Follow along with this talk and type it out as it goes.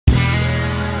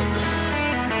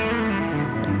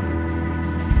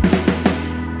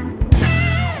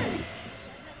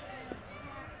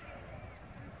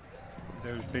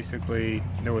basically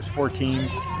there was 4 teams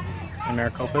in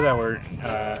Maricopa that were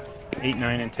 8,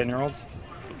 9, and 10-year-olds.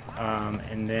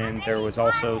 And then there was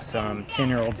also some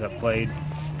 10-year-olds that played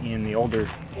in the older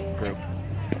group.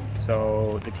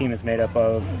 So the team is made up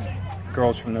of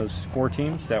girls from those 4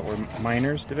 teams that were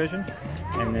minors division,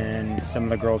 and then some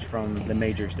of the girls from the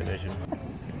majors division.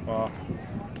 Well,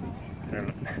 I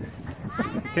don't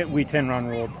know. We 10-run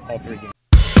ruled all 3 games.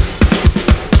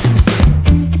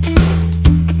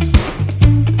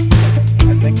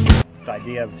 I think the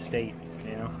idea of state,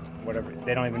 you know, whatever,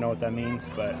 they don't even know what that means,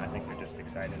 but I think they're just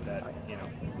excited that, you know,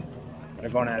 they're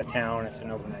going out of town, it's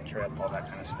an overnight trip, all that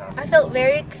kind of stuff. I felt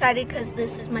very excited because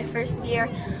this is my first year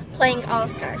playing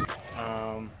All-Stars.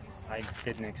 I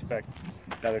didn't expect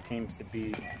the other teams to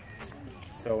be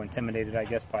so intimidated, I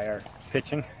guess, by our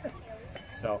pitching.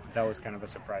 So that was kind of a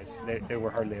surprise. They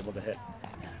were hardly able to hit.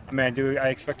 I mean, I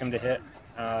expect them to hit,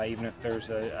 even if there's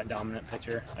a dominant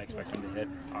pitcher. I expect them to hit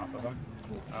off of them.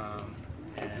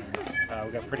 And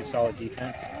we got pretty solid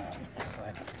defense.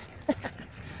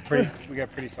 We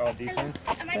got pretty solid defense,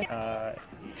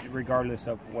 regardless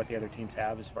of what the other teams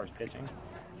have as far as pitching.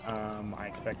 I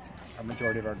expect a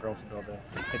majority of our girls to be able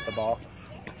to hit the ball,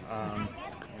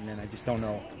 and then I just don't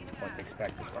know what to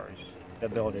expect as far as the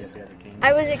ability of the other team.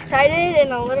 I was excited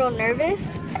and a little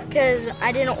nervous because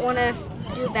I didn't want to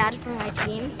do bad for my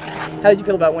team. How did you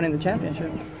feel about winning the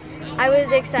championship? I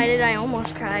was excited, I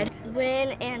almost cried.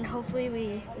 Win, and hopefully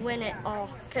we win it all,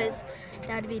 because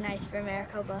that would be nice for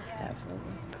Maricopa.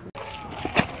 Absolutely.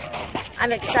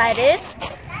 I'm excited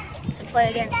to play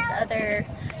against other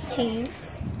teams.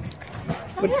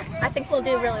 So yeah, I think we'll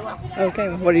do really well. Okay,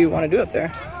 what do you want to do up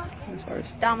there? As far as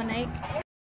dominate.